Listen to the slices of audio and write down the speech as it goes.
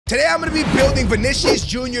Today I'm going to be building Vinicius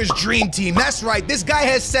Jr.'s dream team. That's right, this guy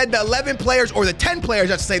has said the 11 players, or the 10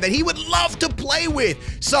 players, I'd say, that he would love to play with.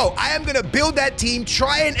 So I am going to build that team,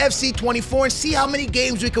 try an FC24, and see how many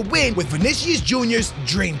games we could win with Vinicius Jr.'s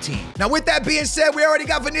dream team. Now with that being said, we already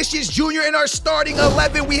got Vinicius Jr. in our starting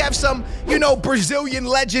 11. We have some, Brazilian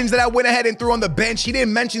legends that I went ahead and threw on the bench. He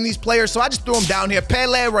didn't mention these players, so I just threw them down here.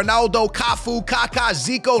 Pele, Ronaldo, Cafu, Kaká,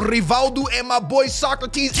 Zico, Rivaldo, and my boy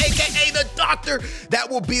Socrates, aka the Doctor. That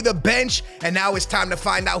will be the bench, and now it's time to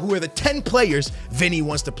find out who are the 10 players Vinny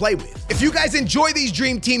wants to play with. If you guys enjoy these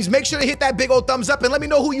dream teams, make sure to hit that big old thumbs up and let me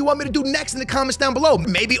know who you want me to do next in the comments down below.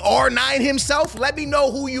 Maybe R9 himself, let me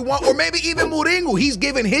know who you want, or maybe even Mourinho, he's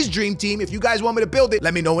given his dream team. If you guys want me to build it,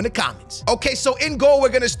 let me know in the comments. Okay, so in goal, we're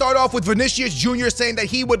gonna start off with Vinicius Jr. saying that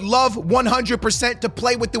he would love 100% to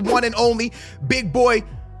play with the one and only big boy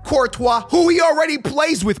Courtois, who he already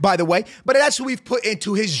plays with, by the way, but that's who we've put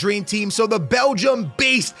into his dream team. So the Belgium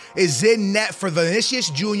beast is in net for Vinicius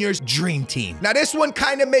Jr.'s dream team. Now this one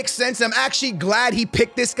kind of makes sense. I'm actually glad he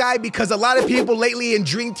picked this guy because a lot of people lately in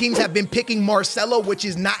dream teams have been picking Marcelo, which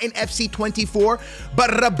is not in FC24, but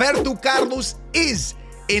Roberto Carlos is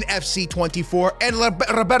in FC24, and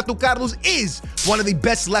Roberto Carlos is one of the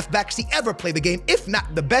best left backs to ever play the game. If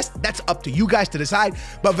not the best, that's up to you guys to decide.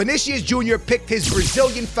 But Vinicius Jr. picked his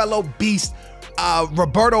Brazilian fellow beast,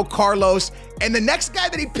 Roberto Carlos. And the next guy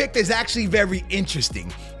that he picked is actually very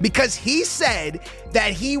interesting because he said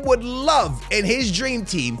that he would love in his dream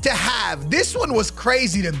team to have, this one was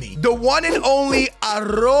crazy to me, the one and only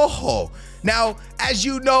Araujo. Now, as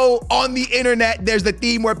you know, on the internet, there's the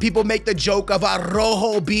theme where people make the joke of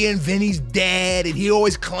Araujo being Vinny's dad, and he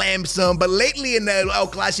always clamps him. But lately in the El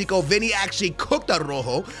Clasico, Vinny actually cooked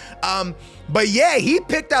Araujo. But yeah, he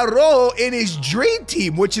picked Araujo in his dream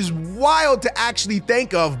team, which is wild to actually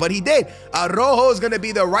think of, but he did. Araujo is going to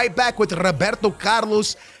be the right back with Roberto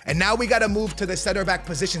Carlos. And now we got to move to the center back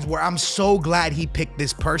positions, where I'm so glad he picked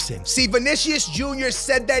this person. See, Vinicius Jr.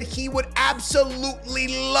 said that he would absolutely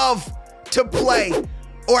love to play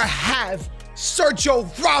or have Sergio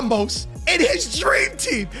Ramos in his dream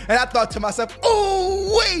team. And I thought to myself,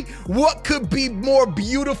 oh wait, what could be more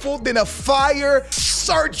beautiful than a fire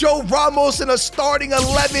Sergio Ramos in a starting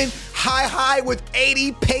 11, high with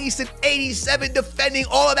 80 pace and 87 defending,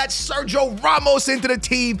 all of that Sergio Ramos into the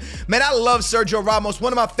team. Man, I love Sergio Ramos,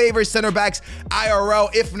 one of my favorite center backs IRL,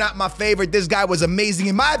 if not my favorite. This guy was amazing.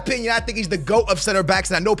 In my opinion, I think he's the GOAT of center backs,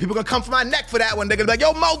 and I know people are gonna come for my neck for that one. They're gonna be like,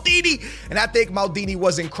 yo, Maldini. And I think Maldini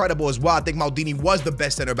was incredible as well. I think Maldini was the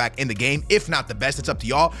best center back in the game, if not the best. It's up to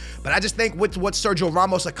y'all. But I just think with what Sergio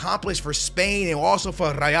Ramos accomplished for Spain and also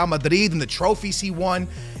for Real Madrid and the trophies he won,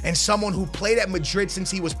 and someone who played at Madrid since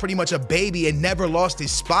he was pretty much a baby and never lost his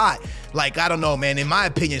spot. Like, I don't know, man. In my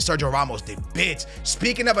opinion, Sergio Ramos did bits.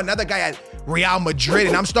 Speaking of another guy at Real Madrid,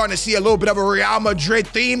 and I'm starting to see a little bit of a Real Madrid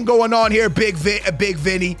theme going on here, Big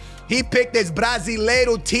Vinny. He picked his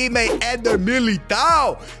Brasileiro teammate, Eder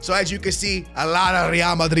Militao. So as you can see, a lot of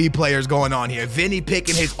Real Madrid players going on here. Vinny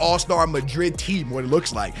picking his all-star Madrid team, what it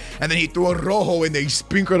looks like. And then he threw a Rojo in there. He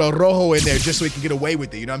sprinkled a Rojo in there just so he can get away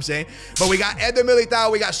with it, you know what I'm saying? But we got Eder Militao,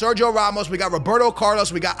 we got Sergio Ramos, we got Roberto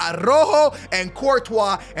Carlos, we got Araujo and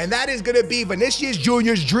Courtois, and that is going to be Vinicius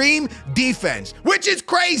Jr.'s dream defense, which is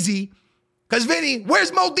crazy. Because Vinny,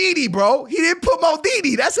 where's Maldini, bro? He didn't put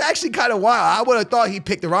Maldini. That's actually kind of wild. I would have thought he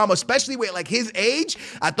picked Ramos, especially with like his age.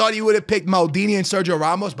 I thought he would have picked Maldini and Sergio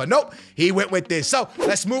Ramos, but nope, he went with this. So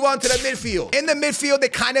let's move on to the midfield. In the midfield,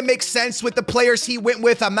 it kind of makes sense with the players he went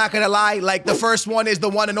with. I'm not going to lie. Like the first one is the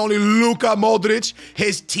one and only Luka Modric,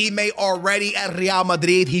 his teammate already at Real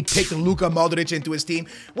Madrid. He picked Luka Modric into his team,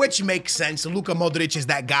 which makes sense. Luka Modric is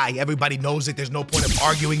that guy. Everybody knows it. There's no point of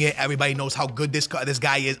arguing it. Everybody knows how good this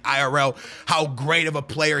guy is IRL. How great of a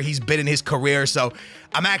player he's been in his career. So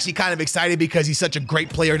I'm actually kind of excited because he's such a great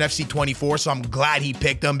player in FC24. So I'm glad he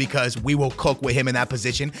picked him because we will cook with him in that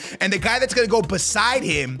position. And the guy that's going to go beside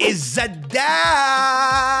him is Zidane.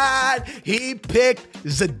 He picked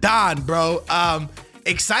Zidane, bro.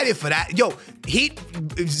 Excited for that. Yo,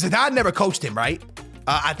 Zidane never coached him, right?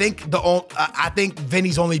 I think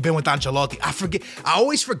Vinny's only been with Ancelotti. I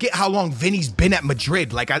always forget how long Vinny's been at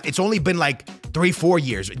Madrid. Like it's only been like 3-4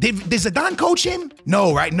 years. Did Zidane coach him?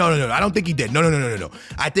 No, right? No. I don't think he did. No.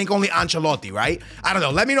 I think only Ancelotti, right? I don't know.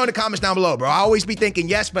 Let me know in the comments down below, bro. I always be thinking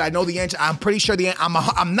yes, but I know the answer. I'm pretty sure I'm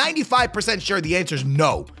 95% sure the answer is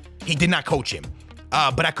no. He did not coach him.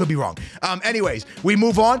 but I could be wrong. Anyways, we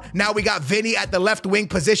move on. Now we got Vinny at the left wing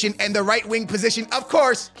position and the right wing position. Of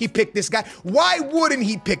course, he picked this guy. Why wouldn't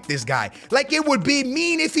he pick this guy? Like, it would be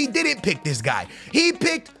mean if he didn't pick this guy. He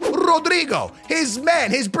picked Rodrigo, his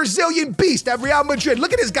man, his Brazilian beast at Real Madrid.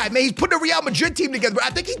 Look at this guy, man. He's putting a Real Madrid team together. I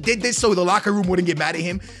think he did this so the locker room wouldn't get mad at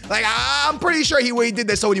him. Like, I'm pretty sure he did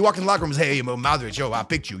this so when he walked in the locker room, hey, Madrid, yo, I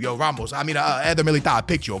picked you. Yo, Ramos, Eder Militao, I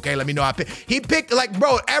picked you, okay? Let me know I picked. He picked, like,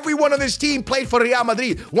 bro, everyone on this team played for Real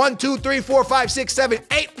Madrid. 1, 2, 3, 4, 5, 6, 7,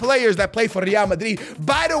 8 players that play for Real Madrid.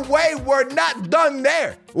 By the way, we're not done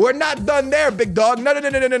there. We're not done there, big dog. No.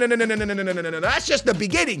 That's just the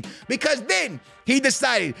beginning. Because then he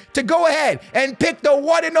decided to go ahead and pick the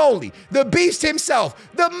one and only, the beast himself,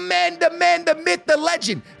 the man, the myth, the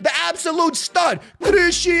legend, the absolute stud,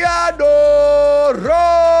 Cristiano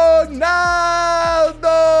Ronaldo.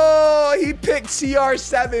 He picked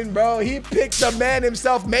CR7, bro. He picked the man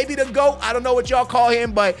himself, maybe the GOAT. I don't know what y'all call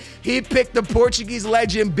him, but he picked the Portuguese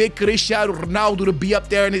legend, big Cristiano Ronaldo, to be up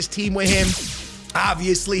there in his team with him.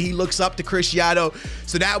 Obviously, he looks up to Cristiano,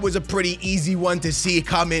 so that was a pretty easy one to see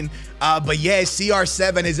coming. But yeah,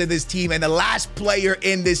 CR7 is in this team, and the last player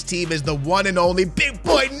in this team is the one and only big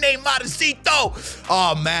boy Neymarcito.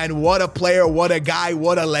 Oh man, what a player, what a guy,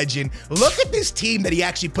 what a legend. Look at this team that he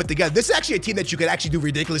actually put together. This is actually a team that you could actually do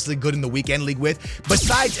ridiculously good in the weekend league with.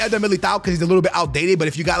 Besides Eder Militao, because he's a little bit outdated, but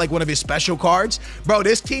if you got like one of his special cards, bro,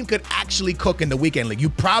 this team could actually cook in the weekend league. You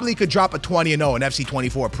probably could drop a 20-0 in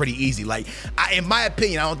FC24 pretty easy. Like, in my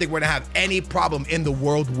opinion, I don't think we're gonna have any problem in the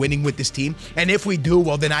world winning with this team. And if we do,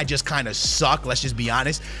 well, then I just kind of suck, let's just be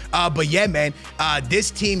honest. But yeah, man, this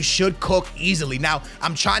team should cook easily. Now,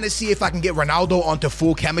 I'm trying to see if I can get Ronaldo onto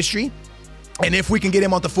full chemistry. And if we can get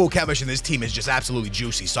him onto full chemistry, this team is just absolutely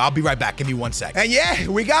juicy. So I'll be right back. Give me 1 sec. And yeah,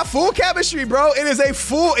 we got full chemistry, bro. It is a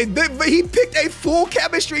full, he picked a full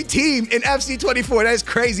chemistry team in FC24. That is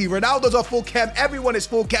crazy. Ronaldo's on full chem. Everyone is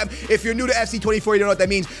full chem. If you're new to FC24, you don't know what that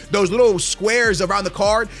means. Those little squares around the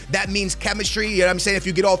card, that means chemistry. You know what I'm saying? If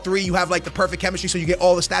you get all three, you have like the perfect chemistry. So you get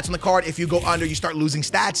all the stats on the card. If you go under, you start losing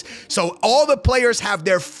stats. So all the players have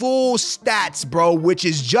their full stats, bro, which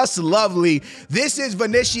is just lovely. This is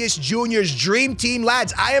Vinicius Jr.'s dream team,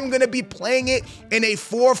 lads. I am going to be playing it in a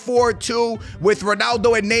 4-4-2 with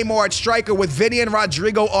Ronaldo and Neymar at striker, with Vinny and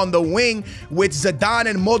Rodrigo on the wing, with Zidane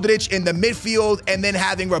and Modric in the midfield, and then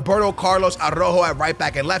having Roberto Carlos Araujo at right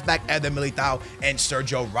back and left back, Eder Militao and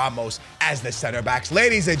Sergio Ramos as the center backs.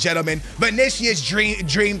 Ladies and gentlemen, Vinicius'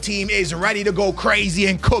 dream team is ready to go crazy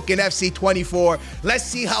and cook in FC24. Let's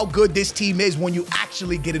see how good this team is when you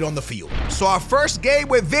actually get it on the field. So our first game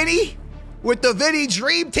with Vinny, with the Vinny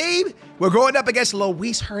Dream Team, we're going up against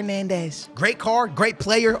Luis Hernandez. Great card, great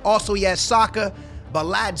player. Also, he has Saka. But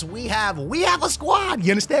lads, we have a squad.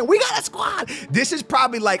 You understand? We got a squad. This is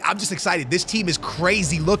probably like, I'm just excited. This team is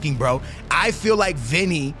crazy looking, bro. I feel like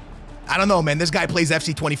Vinny, I don't know, man. This guy plays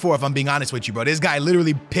FC24, if I'm being honest with you, bro. This guy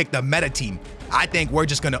literally picked a meta team. I think we're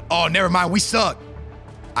just gonna, oh, never mind. We suck.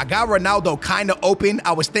 I got Ronaldo kind of open.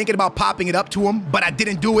 I was thinking about popping it up to him, but I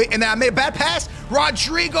didn't do it. And then I made a bad pass.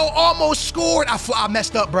 Rodrigo almost scored. I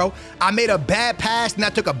messed up, bro. I made a bad pass and I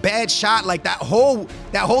took a bad shot. Like that whole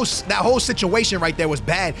situation right there was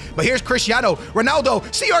bad. But here's Cristiano Ronaldo,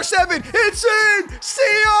 CR7. It's in.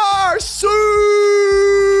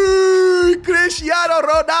 CR7. Cristiano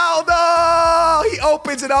Ronaldo. He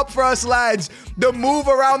opens it up for us, lads. The move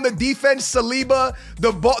around the defense, Saliba,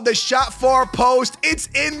 the shot far post, it's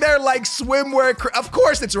in there like swimwear. Of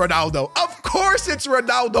course it's Ronaldo. Of course it's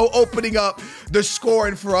Ronaldo opening up the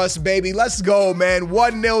scoring for us, baby. Let's go, man.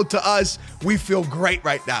 1-0 to us. We feel great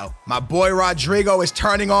right now. My boy Rodrigo is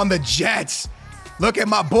turning on the Jets. Look at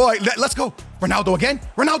my boy. Let's go. Ronaldo again.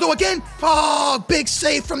 Ronaldo again. Oh, big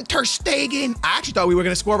save from Ter Stegen. I actually thought we were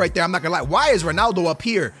going to score right there. I'm not going to lie. Why is Ronaldo up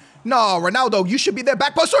here? No, Ronaldo, you should be there.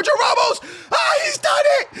 Back post, Sergio Ramos. Ah, he's done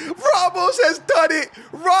it. Ramos has done it.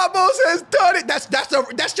 Ramos has done it. That's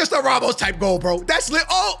just a Ramos type goal, bro. That's lit.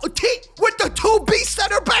 Oh, T with the two beast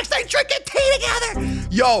center backs. They drinking tea together.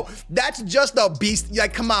 Yo, that's just a beast.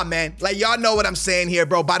 Like, come on, man. Like, y'all know what I'm saying here,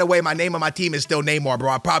 bro. By the way, my name on my team is still Neymar,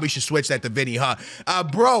 bro. I probably should switch that to Vinny, huh?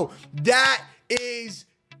 Bro, that is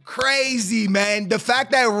crazy, man. The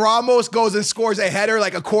fact that Ramos goes and scores a header,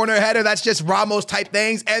 like a corner header, that's just Ramos type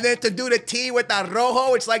things. And then to do the T with that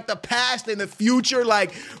Rojo, it's like the past and the future.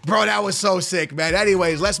 Like, bro, that was so sick, man.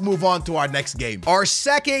 Anyways, let's move on to our next game. Our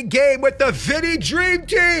second game with the Vinny Dream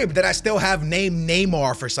Team that I still have named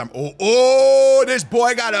Neymar for some. Oh, this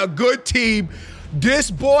boy got a good team.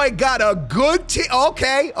 This boy got a good team.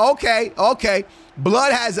 Okay.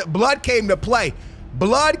 Blood came to play.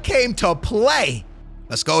 Blood came to play.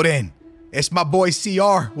 Let's go then. It's my boy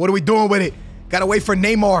CR. What are we doing with it? Gotta wait for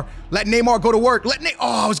Neymar. Let Neymar go to work. Oh,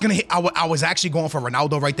 I was gonna hit. I was actually going for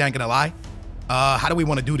Ronaldo right there, ain't gonna lie. How do we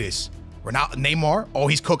want to do this? Neymar? Oh,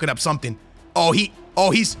 he's cooking up something.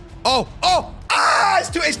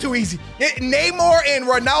 It's too easy. Neymar and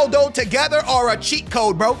Ronaldo together are a cheat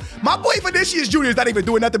code, bro. My boy Vinicius Jr. is not even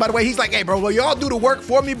doing nothing, by the way. He's like, hey, bro, will y'all do the work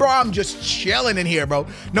for me, bro? I'm just chilling in here, bro.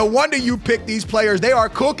 No wonder you picked these players. They are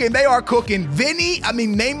cooking. They are cooking.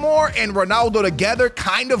 Neymar and Ronaldo together,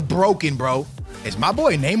 kind of broken, bro. Is my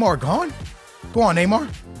boy Neymar gone? Go on, Neymar.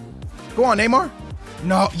 Go on, Neymar.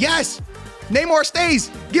 No, yes. Neymar stays.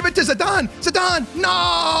 Give it to Zidane. Zidane.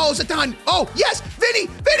 No, Zidane. Oh, yes. Vinny.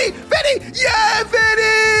 Yeah,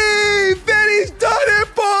 Vinny. Vinny's done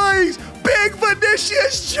it, boys. Big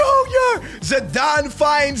Vinicius Jr. Zidane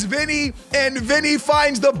finds Vinny, and Vinny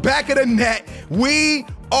finds the back of the net. We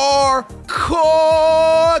are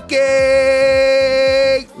cooking.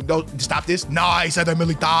 Don't stop this. Nice, Eder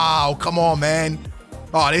Militao. Come on, man.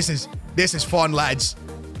 Oh, this is fun, lads.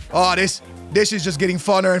 Oh, this is just getting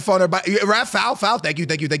funner and funner. But ref, foul. Thank you.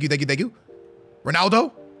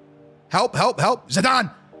 Ronaldo, help.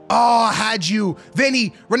 Zidane. Oh, I had you.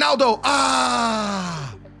 Vinny, Ronaldo.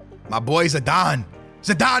 My boy Zidane.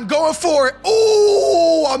 Zidane going for it.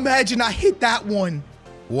 Oh, imagine I hit that one.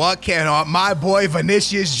 What can my boy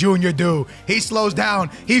Vinicius Jr. do? He slows down.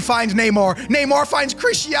 He finds Neymar. Neymar finds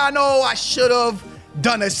Cristiano. I should have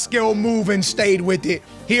done a skill move and stayed with it.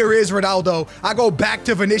 Here is Ronaldo. I go back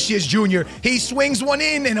to Vinicius Jr. He swings one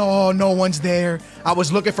in and oh, no one's there. I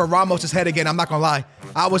was looking for Ramos's head again. I'm not gonna lie.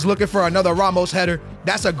 I was looking for another Ramos header.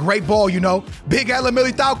 That's a great ball, you know. Big Eder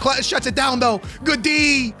Militao shuts it down though. Good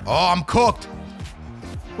D. Oh, I'm cooked.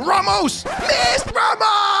 Ramos! Missed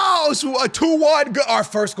Ramos! A 2-1. Our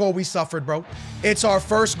first goal we suffered, bro. It's our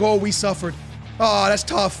first goal we suffered. Oh, that's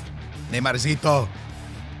tough. Neymarzito.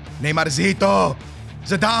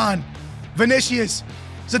 Zidane. Vinicius.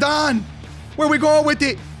 Zidane. Where are we going with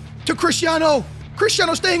it? To Cristiano.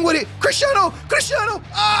 Cristiano staying with it. Cristiano.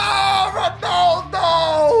 Oh,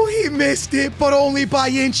 Ronaldo. He missed it, but only by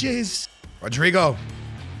inches. Rodrigo.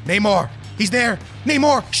 Neymar. He's there.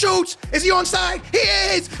 Neymar shoots. Is he onside? He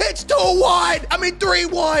is. It's 2-1.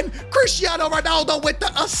 3-1. Cristiano Ronaldo with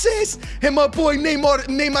the assist. And my boy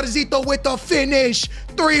Neymarzito with the finish.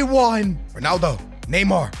 3-1. Ronaldo.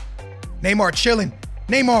 Neymar chilling.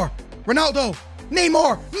 Neymar. Ronaldo.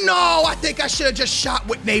 Neymar. No, I think I should have just shot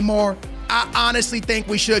with Neymar. I honestly think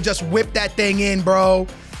we should have just whipped that thing in, bro.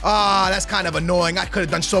 That's kind of annoying. I could have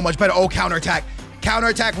done so much better. Oh, counterattack.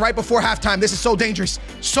 Counterattack right before halftime. This is so dangerous.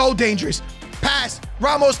 So dangerous. Pass.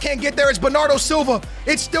 Ramos can't get there. It's Bernardo Silva.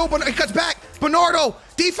 It's still Bernardo. He cuts back. Bernardo.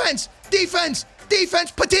 Defense.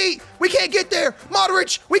 Petit. We can't get there.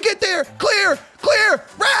 Modric. We get there. Clear.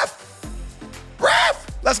 Ref.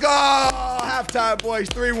 Let's go. Halftime, boys.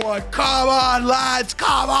 3-1. Come on, lads.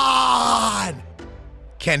 Come on.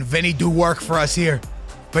 Can Vinny do work for us here?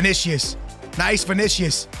 Vinicius. Nice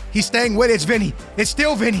Vinicius. He's staying with it. It's Vinny. It's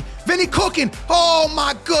still Vinny. Vinny cooking. Oh,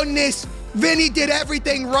 my goodness. Vinny did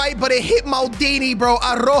everything right, but it hit Maldini, bro.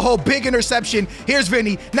 Arrojo, big interception. Here's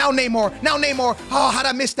Vinny. Now Neymar. Oh, how'd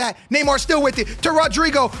I miss that? Neymar still with it. To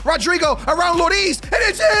Rodrigo. Rodrigo around Lloris. And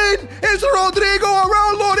it's in. It's Rodrigo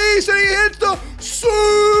around Lloris. And he hits the...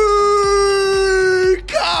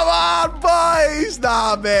 Come on, boys.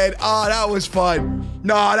 Nah, man. Oh, that was fun.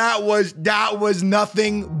 No, that was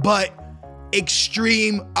nothing but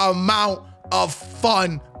extreme amount of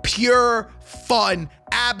fun. Pure fun.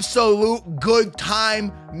 Absolute good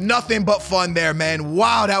time. Nothing but fun there, man.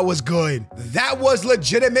 Wow, that was good. That was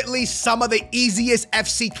legitimately some of the easiest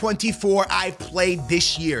FC24 I've played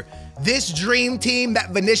this year. This dream team that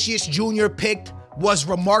Vinicius Jr. picked was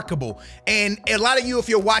remarkable. And a lot of you, if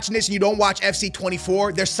you're watching this and you don't watch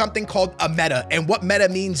FC24, there's something called a meta. And what meta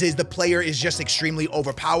means is the player is just extremely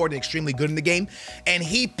overpowered and extremely good in the game. And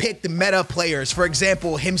he picked meta players, for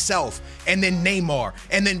example, himself, and then Neymar,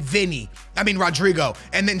 and then Rodrigo,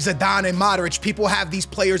 and then Zidane and Modric. People have these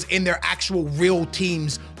players in their actual real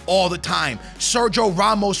teams all the time. Sergio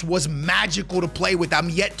Ramos was magical to play with. I'm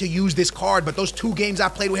yet to use this card, but those 2 games I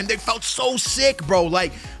played with him, they felt so sick, bro.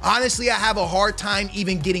 Like, honestly, I have a hard time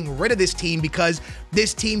even getting rid of this team because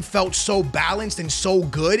this team felt so balanced and so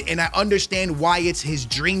good, and I understand why it's his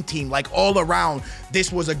dream team. Like, all around,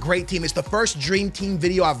 this was a great team. It's the first dream team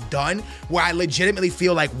video I've done where I legitimately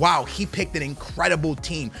feel like, wow, he picked an incredible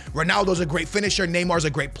team. Ronaldo's a great finisher. Neymar's a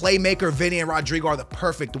great playmaker. Vinny and Rodrigo are the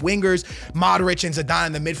perfect wingers. Modric and Zidane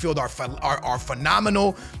in the midfield are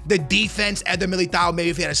phenomenal. The defense, Eder Militao, maybe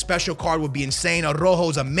if he had a special card, would be insane.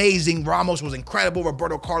 Araujo's amazing. Ramos was incredible.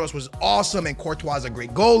 Roberto Carlos was awesome. And Courtois is a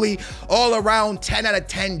great goalie. All around, 10 out of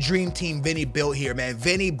 10 dream team Vinny built here, man.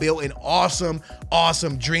 Vinny built an awesome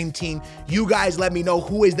dream team. You guys let me know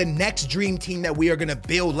who is the next dream team that we are going to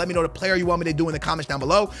build. Let me know the player you want me to do in the comments down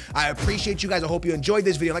below. I appreciate you guys. I hope you enjoyed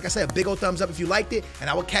this video. Like I said, a big old thumbs up if you liked it, and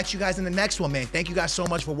I will catch you guys in the next one, man. Thank you guys so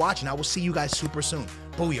much for watching. I will see you guys super soon.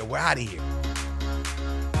 Booyah, we're out of here.